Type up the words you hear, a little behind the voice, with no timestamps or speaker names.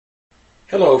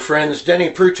Hello friends, Denny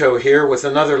Pruto here with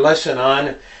another lesson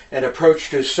on an approach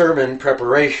to sermon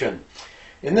preparation.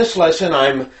 In this lesson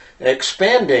I'm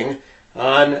expanding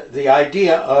on the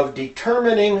idea of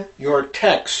determining your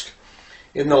text.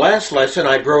 In the last lesson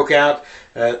I broke out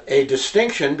a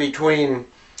distinction between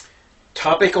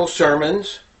topical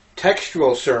sermons,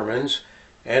 textual sermons,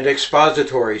 and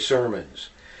expository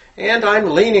sermons. And I'm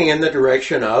leaning in the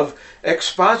direction of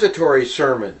expository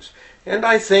sermons. And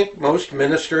I think most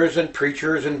ministers and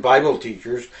preachers and Bible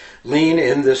teachers lean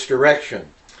in this direction.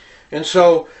 And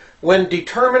so, when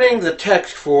determining the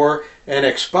text for an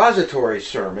expository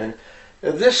sermon,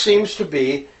 this seems to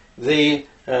be the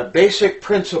basic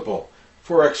principle.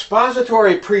 For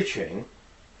expository preaching,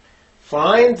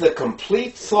 find the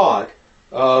complete thought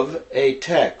of a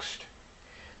text.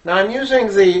 Now, I'm using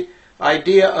the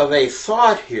idea of a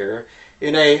thought here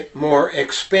in a more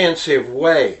expansive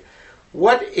way.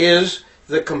 What is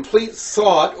the complete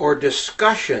thought or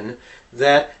discussion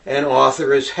that an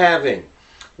author is having?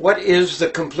 What is the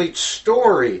complete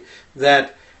story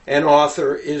that an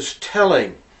author is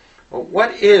telling?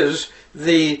 What is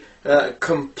the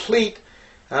complete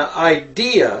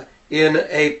idea in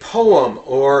a poem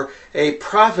or a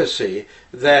prophecy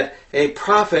that a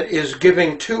prophet is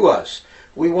giving to us?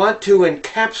 We want to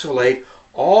encapsulate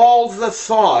all the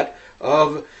thought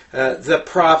of the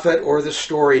prophet or the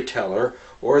storyteller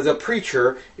or the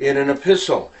preacher in an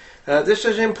epistle. This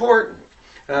is important.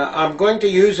 I'm going to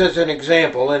use as an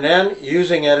example, and then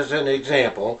using it as an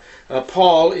example,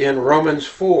 Paul in Romans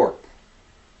 4,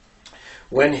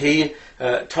 when he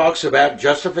talks about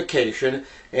justification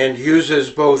and uses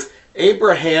both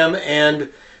Abraham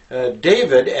and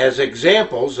David as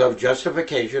examples of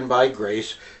justification by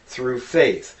grace through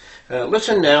faith.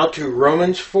 Listen now to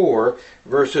Romans 4,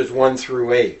 verses 1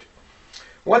 through 8.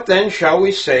 What then shall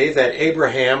we say that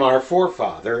Abraham, our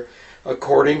forefather,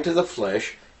 according to the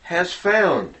flesh, has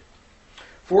found?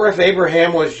 For if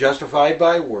Abraham was justified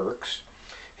by works,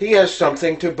 he has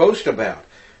something to boast about,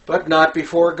 but not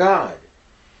before God.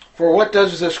 For what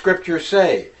does the Scripture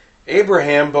say?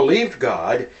 Abraham believed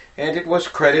God, and it was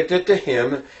credited to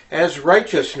him as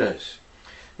righteousness.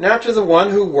 Now to the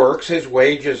one who works, his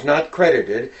wage is not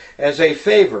credited as a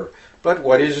favor, but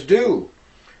what is due.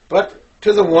 But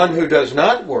to the one who does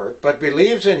not work, but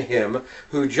believes in him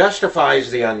who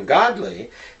justifies the ungodly,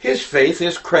 his faith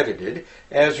is credited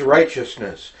as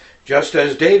righteousness. Just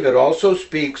as David also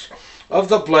speaks of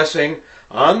the blessing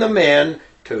on the man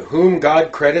to whom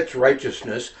God credits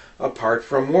righteousness apart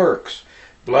from works.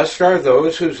 Blessed are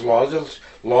those whose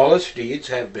lawless deeds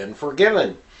have been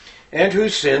forgiven, and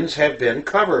whose sins have been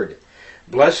covered.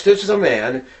 Blessed is the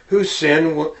man whose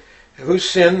sin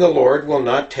the Lord will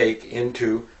not take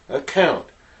into account.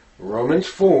 Romans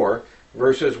 4,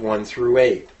 verses 1 through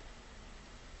 8.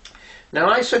 Now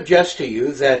I suggest to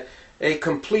you that a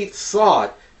complete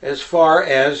thought as far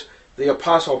as the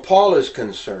Apostle Paul is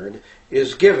concerned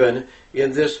is given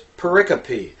in this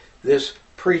pericope, this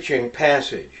preaching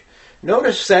passage.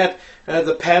 Notice that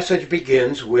the passage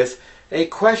begins with a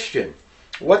question.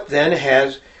 What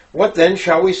then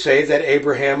shall we say that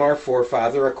Abraham our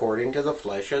forefather according to the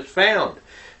flesh has found?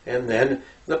 And then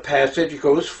the passage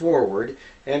goes forward,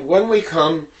 and when we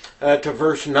come to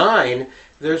verse 9,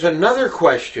 there's another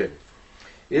question.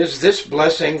 Is this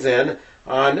blessing then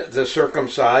on the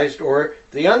circumcised or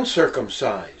the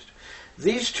uncircumcised?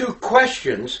 These two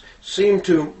questions seem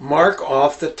to mark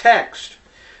off the text.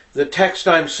 The text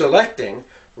I'm selecting,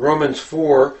 Romans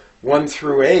 4, 1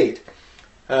 through 8,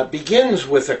 begins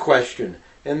with a question.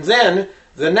 And then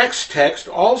the next text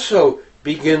also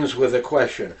begins with a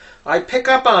question. I pick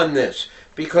up on this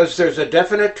because there's a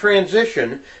definite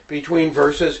transition between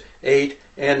verses 8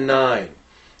 and 9.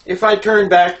 If I turn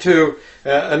back to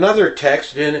another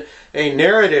text in a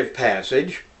narrative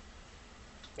passage,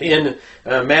 in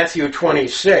Matthew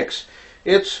 26,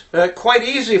 it's quite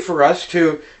easy for us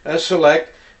to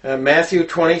select Matthew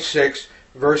 26,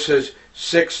 verses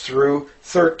 6 through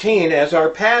 13 as our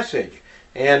passage.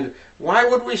 And why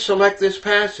would we select this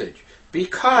passage?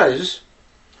 Because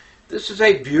this is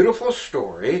a beautiful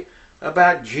story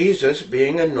about Jesus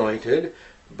being anointed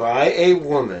by a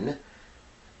woman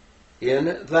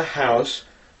in the house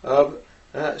of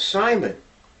Simon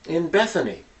in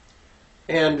Bethany.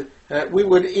 And we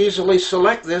would easily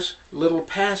select this little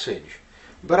passage.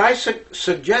 But I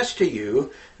suggest to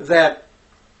you that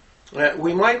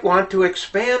we might want to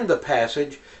expand the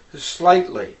passage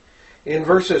slightly. In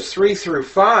verses 3 through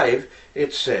 5,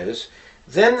 it says,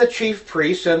 Then the chief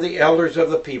priests and the elders of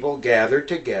the people gathered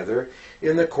together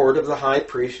in the court of the high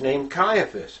priest named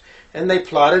Caiaphas, and they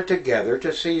plotted together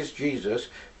to seize Jesus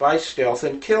by stealth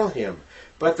and kill him.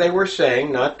 but they were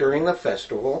saying not during the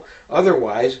festival,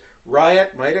 otherwise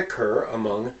riot might occur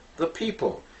among the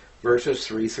people. Verses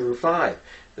 3 through 5.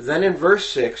 Then in verse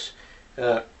 6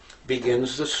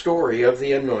 begins the story of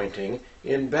the anointing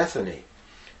in Bethany.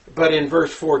 But in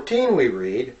verse 14 we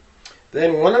read,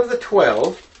 "Then one of the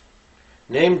 12,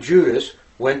 named Judas,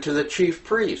 went to the chief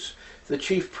priests." The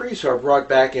chief priests are brought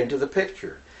back into the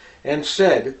picture, and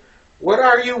said, "What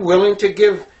are you willing to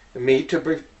give me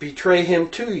to betray him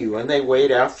to you?" And they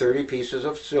weighed out 30 pieces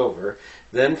of silver.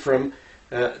 Then from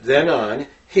then on,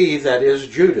 he, that is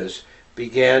Judas,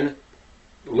 began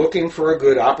looking for a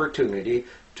good opportunity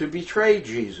to betray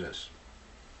Jesus.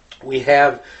 We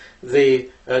have the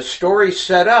story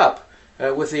set up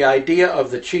with the idea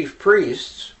of the chief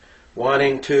priests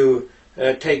wanting to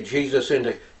take Jesus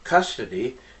into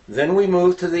custody. Then we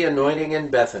move to the anointing in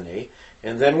Bethany,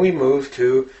 and then we move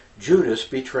to Judas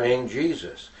betraying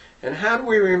Jesus. And how do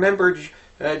we remember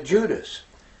Judas?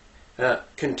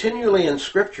 Continually in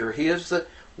Scripture, he is the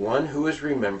one who is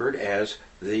remembered as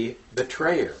the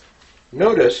betrayer.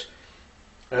 Notice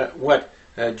what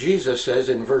Jesus says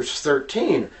in verse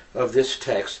 13 of this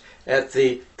text at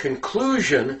the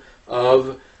conclusion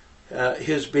of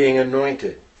his being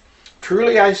anointed.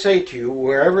 "Truly I say to you,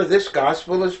 wherever this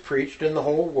gospel is preached in the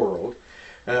whole world,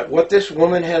 what this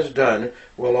woman has done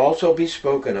will also be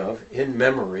spoken of in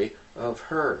memory of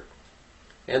her."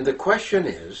 And the question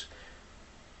is,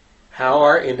 how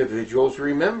are individuals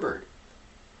remembered?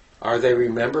 Are they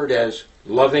remembered as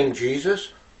loving Jesus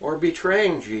or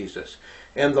betraying Jesus?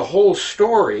 And the whole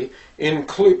story,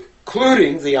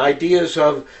 including the ideas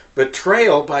of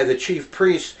betrayal by the chief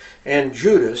priests and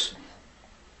Judas,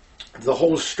 the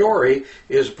whole story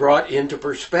is brought into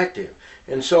perspective.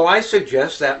 And so I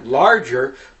suggest that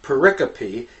larger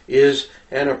pericope is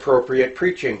an appropriate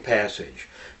preaching passage.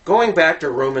 Going back to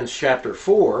Romans chapter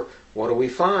 4, what do we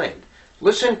find?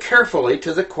 Listen carefully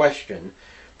to the question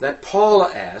that Paul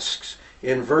asks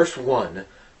in verse 1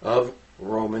 of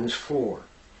Romans 4.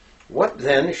 "What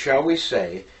then shall we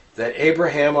say that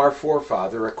Abraham our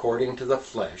forefather according to the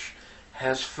flesh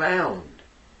has found?"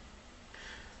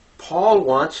 Paul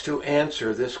wants to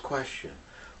answer this question.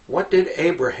 What did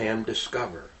Abraham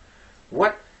discover?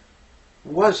 What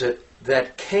was it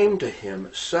that came to him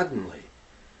suddenly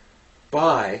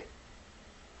by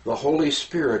the Holy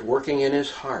Spirit working in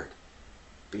his heart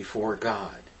before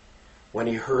God when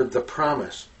he heard the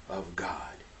promise of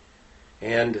God?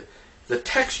 And the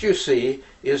text, you see,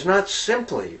 is not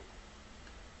simply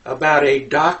about a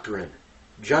doctrine,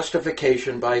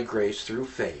 justification by grace through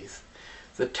faith.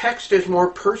 The text is more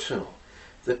personal.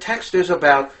 The text is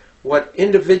about what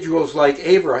individuals like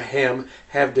Abraham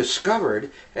have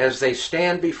discovered as they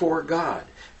stand before God.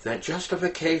 That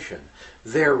justification,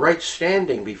 their right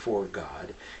standing before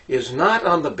God, is not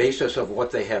on the basis of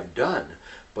what they have done,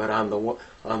 but on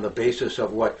the basis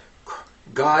of what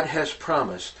God has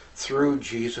promised through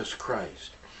Jesus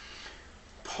Christ.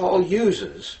 Paul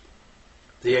uses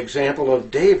the example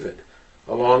of David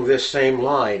along this same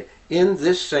line in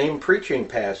this same preaching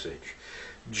passage.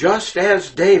 Just as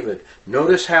David,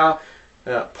 notice how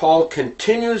Paul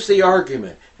continues the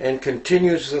argument and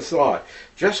continues the thought.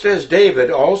 Just as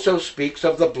David also speaks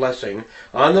of the blessing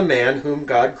on the man whom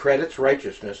God credits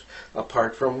righteousness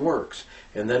apart from works.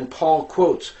 And then Paul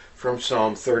quotes from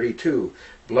Psalm 32,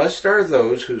 "Blessed are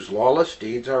those whose lawless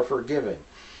deeds are forgiven,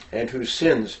 and whose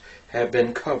sins have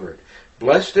been covered.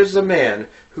 Blessed is the man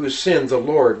whose sin the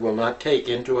Lord will not take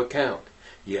into account."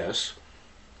 Yes,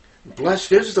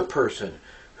 blessed is the person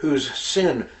whose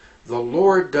sin the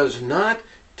Lord does not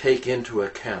take into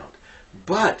account,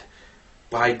 but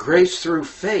by grace through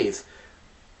faith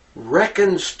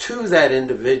reckons to that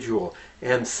individual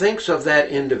and thinks of that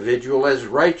individual as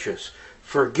righteous.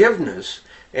 Forgiveness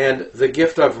and the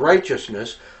gift of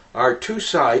righteousness are two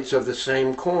sides of the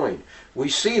same coin. We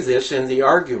see this in the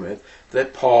argument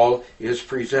that Paul is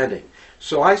presenting.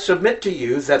 So I submit to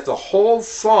you that the whole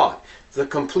thought, the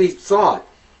complete thought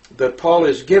that Paul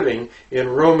is giving in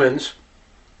Romans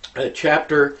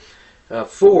chapter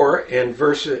 4 and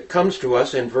comes to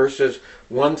us in verses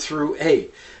 1 through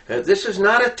 8. This is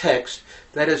not a text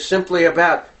that is simply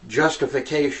about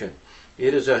justification.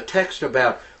 It is a text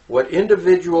about what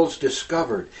individuals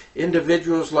discovered,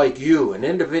 individuals like you and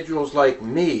individuals like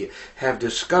me have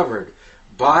discovered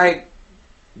by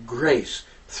grace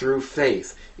through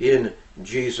faith in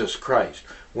Jesus Christ.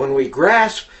 When we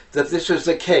grasp that this is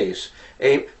the case,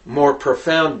 a more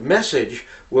profound message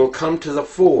will come to the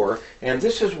fore, and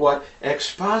this is what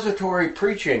expository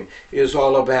preaching is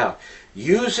all about.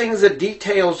 using the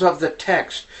details of the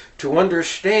text to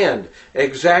understand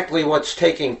exactly what's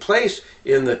taking place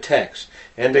in the text.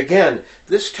 And again,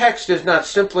 this text is not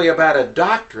simply about a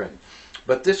doctrine,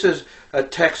 but this is a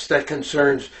text that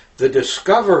concerns the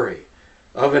discovery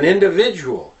of an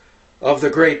individual of the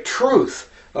great truth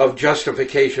of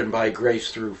justification by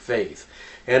grace through faith.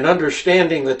 And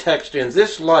understanding the text in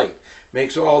this light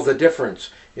makes all the difference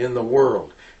in the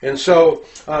world. And so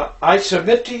I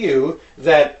submit to you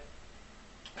that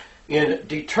in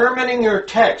determining your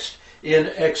text, in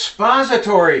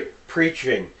expository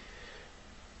preaching,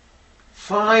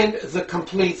 find the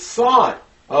complete thought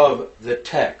of the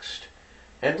text.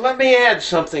 And let me add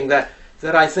something that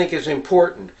I think is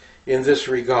important in this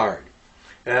regard.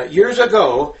 Years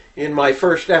ago, in my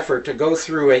first effort to go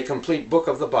through a complete book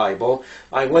of the Bible,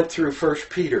 I went through 1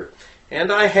 Peter.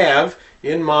 And I have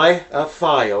in my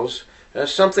files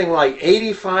something like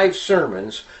 85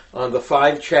 sermons on the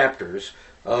 5 chapters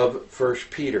of 1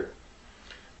 Peter.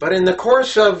 But in the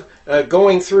course of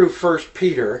going through 1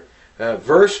 Peter,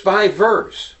 verse by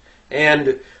verse,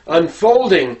 and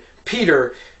unfolding 1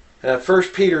 Peter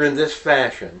in this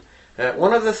fashion,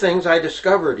 one of the things I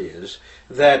discovered is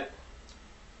that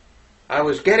I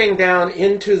was getting down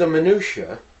into the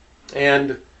minutiae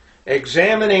and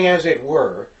examining, as it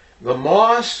were, the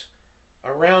moss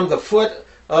around the foot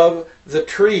of the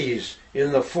trees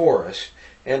in the forest,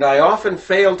 and I often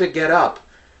failed to get up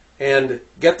and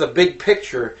get the big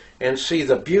picture and see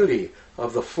the beauty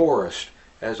of the forest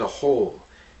as a whole.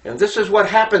 And this is what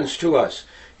happens to us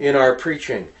in our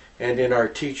preaching and in our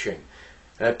teaching.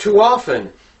 Too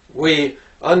often we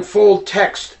unfold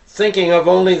text thinking of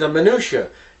only the minutiae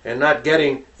and not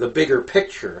getting the bigger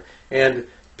picture. And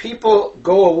people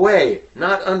go away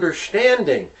not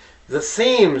understanding the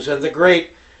themes and the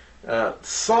great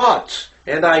thoughts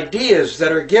and ideas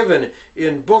that are given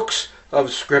in books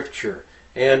of Scripture.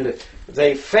 And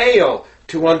they fail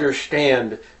to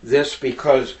understand this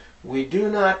because we do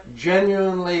not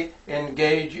genuinely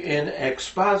engage in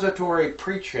expository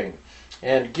preaching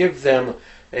and give them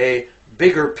a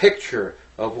bigger picture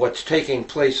of what's taking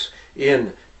place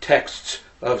in texts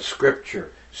of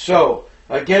Scripture. So,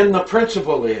 again, the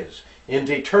principle is, in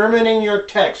determining your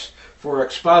text for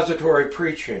expository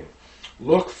preaching,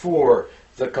 look for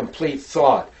the complete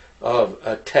thought of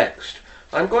a text.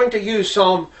 I'm going to use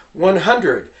Psalm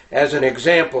 100 as an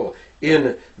example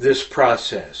in this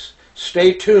process.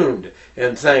 Stay tuned,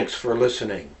 and thanks for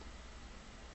listening.